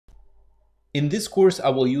In this course, I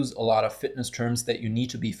will use a lot of fitness terms that you need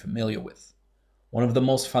to be familiar with. One of the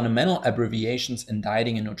most fundamental abbreviations in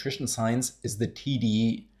dieting and nutrition science is the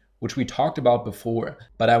TDEE, which we talked about before,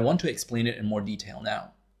 but I want to explain it in more detail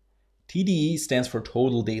now. TDEE stands for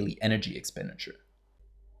Total Daily Energy Expenditure.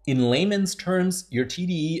 In layman's terms, your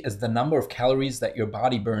TDEE is the number of calories that your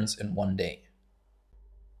body burns in one day.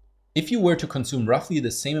 If you were to consume roughly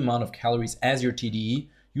the same amount of calories as your TDEE,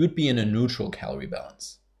 you would be in a neutral calorie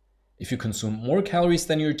balance. If you consume more calories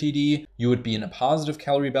than your TDEE, you would be in a positive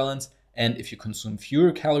calorie balance, and if you consume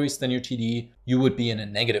fewer calories than your TDEE, you would be in a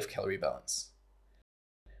negative calorie balance.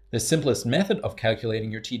 The simplest method of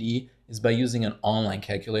calculating your TDEE is by using an online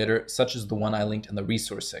calculator, such as the one I linked in the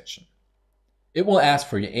resource section. It will ask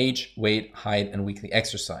for your age, weight, height, and weekly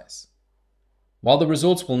exercise. While the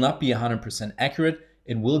results will not be 100% accurate,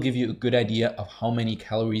 it will give you a good idea of how many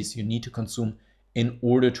calories you need to consume in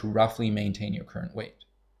order to roughly maintain your current weight.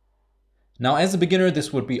 Now, as a beginner,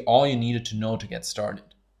 this would be all you needed to know to get started.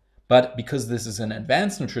 But because this is an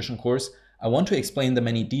advanced nutrition course, I want to explain the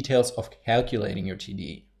many details of calculating your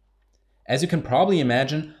TDEE. As you can probably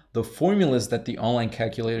imagine, the formulas that the online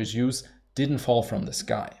calculators use didn't fall from the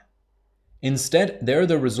sky. Instead, they're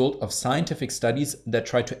the result of scientific studies that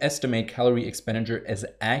try to estimate calorie expenditure as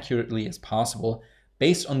accurately as possible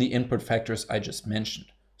based on the input factors I just mentioned,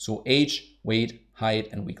 so age, weight, height,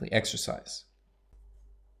 and weekly exercise.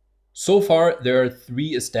 So far, there are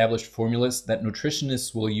 3 established formulas that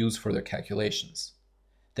nutritionists will use for their calculations: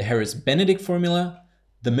 the Harris-Benedict formula,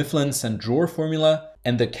 the Mifflin-St Jeor formula,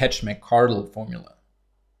 and the Katch-McArdle formula.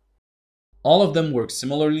 All of them work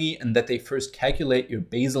similarly in that they first calculate your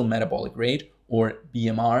basal metabolic rate, or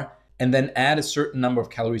BMR, and then add a certain number of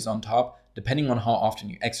calories on top, depending on how often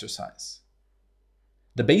you exercise.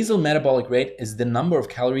 The basal metabolic rate is the number of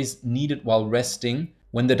calories needed while resting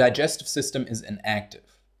when the digestive system is inactive.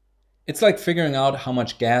 It's like figuring out how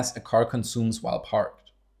much gas a car consumes while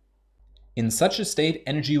parked. In such a state,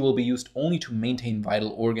 energy will be used only to maintain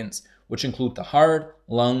vital organs, which include the heart,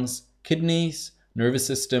 lungs, kidneys, nervous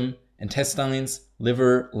system, intestines,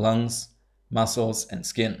 liver, lungs, muscles, and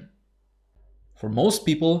skin. For most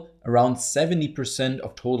people, around 70%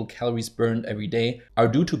 of total calories burned every day are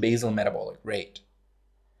due to basal metabolic rate.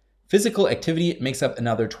 Physical activity makes up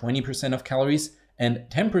another 20% of calories, and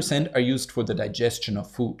 10% are used for the digestion of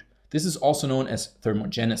food. This is also known as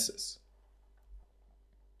thermogenesis.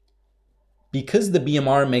 Because the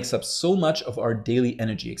BMR makes up so much of our daily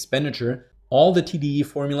energy expenditure, all the TDEE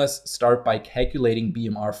formulas start by calculating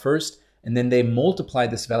BMR first, and then they multiply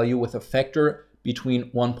this value with a factor between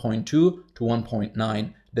 1.2 to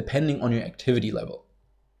 1.9, depending on your activity level.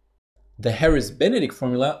 The Harris-Benedict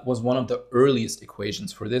formula was one of the earliest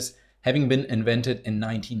equations for this, having been invented in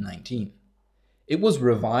 1919. It was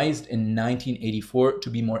revised in 1984 to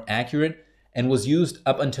be more accurate and was used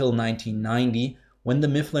up until 1990 when the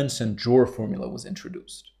Mifflin-St Jeor formula was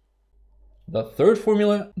introduced. The third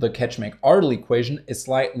formula, the Katch-McArdle equation, is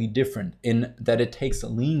slightly different in that it takes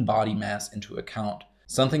lean body mass into account,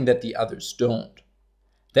 something that the others don't.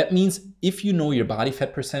 That means if you know your body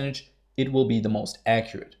fat percentage, it will be the most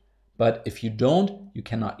accurate, but if you don't, you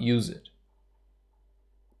cannot use it.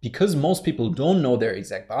 Because most people don't know their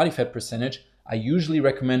exact body fat percentage, I usually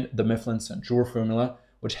recommend the Mifflin-St Jeor formula,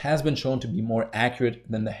 which has been shown to be more accurate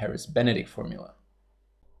than the Harris-Benedict formula.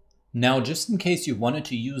 Now, just in case you wanted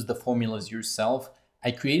to use the formulas yourself,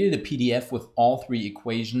 I created a PDF with all 3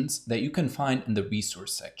 equations that you can find in the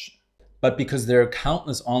resource section. But because there are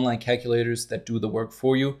countless online calculators that do the work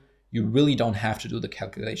for you, you really don't have to do the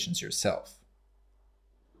calculations yourself.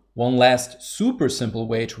 One last super simple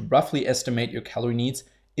way to roughly estimate your calorie needs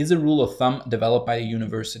is a rule of thumb developed by the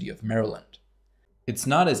University of Maryland. It's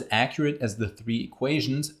not as accurate as the 3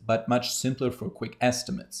 equations, but much simpler for quick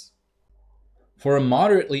estimates. For a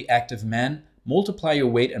moderately active man, multiply your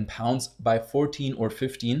weight in pounds by 14 or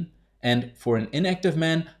 15, and for an inactive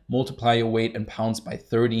man, multiply your weight in pounds by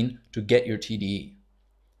 13 to get your TDEE.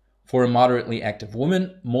 For a moderately active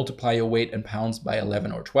woman, multiply your weight in pounds by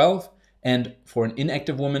 11 or 12, and for an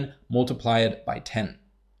inactive woman, multiply it by 10.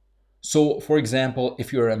 So, for example,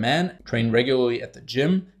 if you're a man, train regularly at the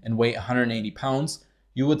gym, and weigh 180 pounds,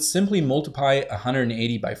 you would simply multiply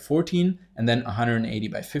 180 by 14 and then 180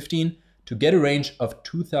 by 15 to get a range of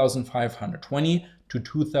 2,520 to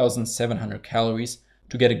 2,700 calories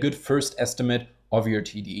to get a good first estimate of your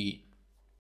TDEE.